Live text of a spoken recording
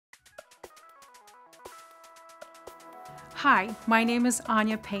Hi, my name is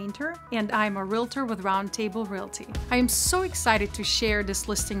Anya Painter and I'm a realtor with Roundtable Realty. I am so excited to share this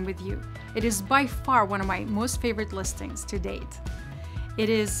listing with you. It is by far one of my most favorite listings to date. It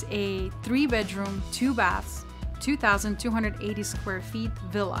is a 3-bedroom, 2 baths, 2,280 square feet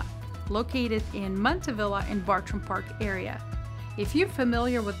villa located in Montevilla in Bartram Park area. If you're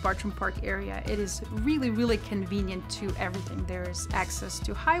familiar with Bartram Park area, it is really convenient to everything. There is access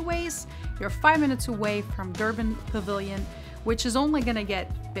to highways. You're 5 minutes away from Durban Pavilion, which is only gonna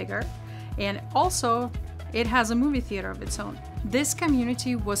get bigger. And also, it has a movie theater of its own. This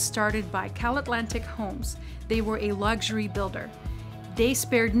community was started by Cal Atlantic Homes. They were a luxury builder. They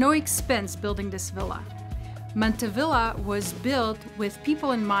spared no expense building this villa. Montevilla was built with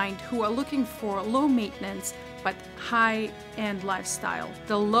people in mind who are looking for low maintenance but high-end lifestyle.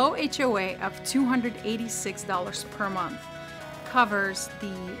 The low HOA of $286 per month covers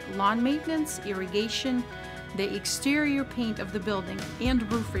the lawn maintenance, irrigation, the exterior paint of the building, and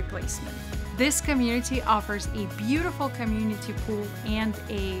roof replacement. This community offers a beautiful community pool and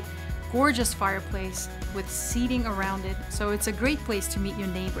a gorgeous fireplace with seating around it, so it's a great place to meet your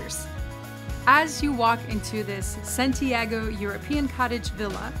neighbors. As you walk into this Santiago European cottage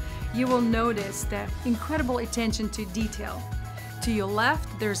villa, you will notice the incredible attention to detail. To your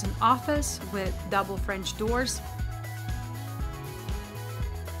left, there's an office with double French doors.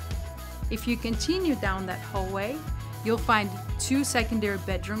 If you continue down that hallway, you'll find 2 secondary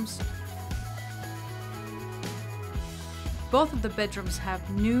bedrooms. Both of the bedrooms have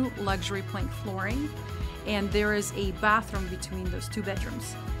new luxury plank flooring, and there is a bathroom between those 2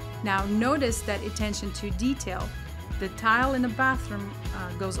 bedrooms. Now notice that attention to detail. The tile in the bathroom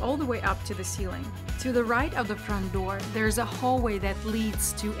goes all the way up to the ceiling. To the right of the front door, there's a hallway that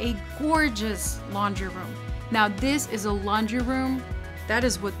leads to a gorgeous laundry room. Now this is a laundry room, that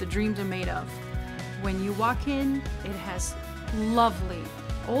is what the dreams are made of. When you walk in, it has lovely,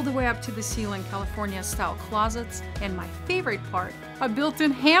 all the way up to the ceiling, California style closets, and my favorite part, a built-in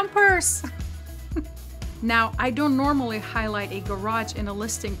hampers. Now, I don't normally highlight a garage in a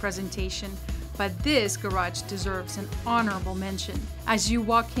listing presentation, but this garage deserves an honorable mention. As you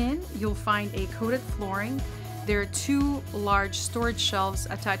walk in, you'll find a coated flooring. There are 2 large storage shelves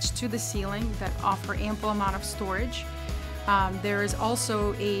attached to the ceiling that offer ample amount of storage. There is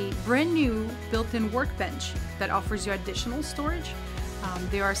also a brand new built-in workbench that offers you additional storage.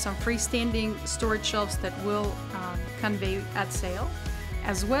 There are some freestanding storage shelves that will convey at sale,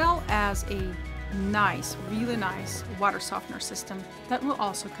 as well as a really nice water softener system that will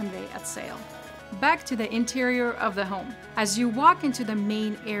also convey at sale. Back to the interior of the home. As you walk into the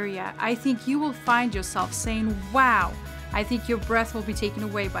main area, I think you will find yourself saying, wow! I think your breath will be taken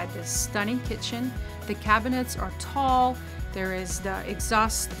away by this stunning kitchen. The cabinets are tall. There is the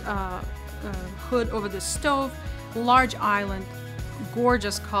exhaust hood over the stove, large island,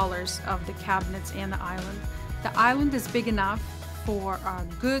 gorgeous colors of the cabinets and the island. The island is big enough for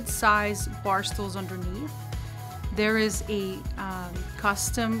good size bar stools underneath. There is a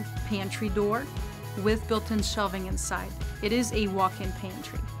custom pantry door with built-in shelving inside. It is a walk-in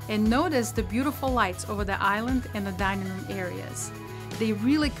pantry. And notice the beautiful lights over the island and the dining room areas. They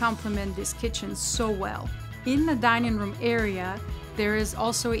really complement this kitchen so well. In the dining room area, there is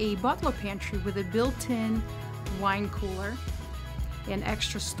also a butler pantry with a built-in wine cooler and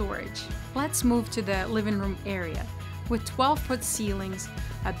extra storage. Let's move to the living room area. With 12-foot ceilings,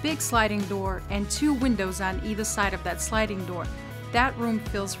 a big sliding door, and 2 windows on either side of that sliding door, that room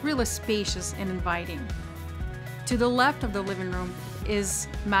feels really spacious and inviting. To the left of the living room is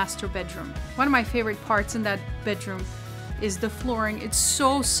master bedroom. One of my favorite parts in that bedroom is the flooring. It's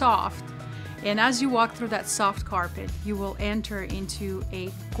so soft. And as you walk through that soft carpet, you will enter into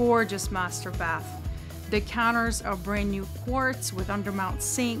a gorgeous master bath. The counters are brand new quartz with undermount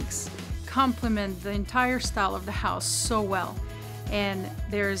sinks, complement the entire style of the house so well. And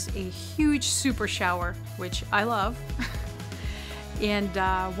there's a huge super shower, which I love. And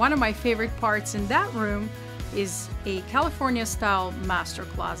one of my favorite parts in that room is a California style master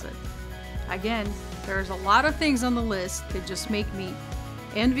closet. Again, there's a lot of things on the list that just make me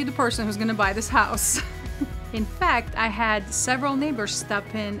envy the person who's gonna buy this house. In fact, I had several neighbors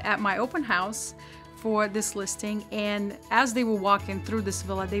stop in at my open house for this listing, and as they were walking through this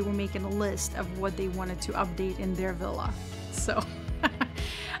villa, they were making a list of what they wanted to update in their villa. So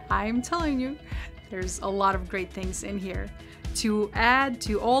I'm telling you, there's a lot of great things in here. To add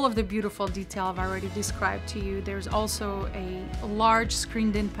to all of the beautiful detail I've already described to you, there's also a large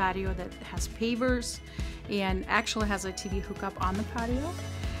screened-in patio that has pavers and actually has a TV hookup on the patio,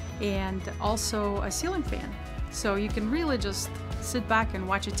 and also a ceiling fan. So you can really just sit back and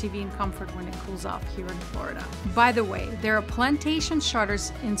watch a TV in comfort when it cools off here in Florida. By the way, there are plantation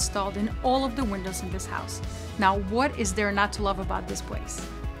shutters installed in all of the windows in this house. Now, what is there not to love about this place?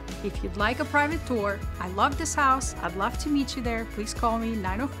 If you'd like a private tour, I love this house, I'd love to meet you there. Please call me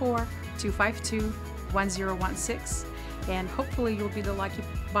 904-252-1016, and hopefully you'll be the lucky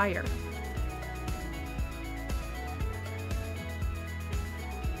buyer.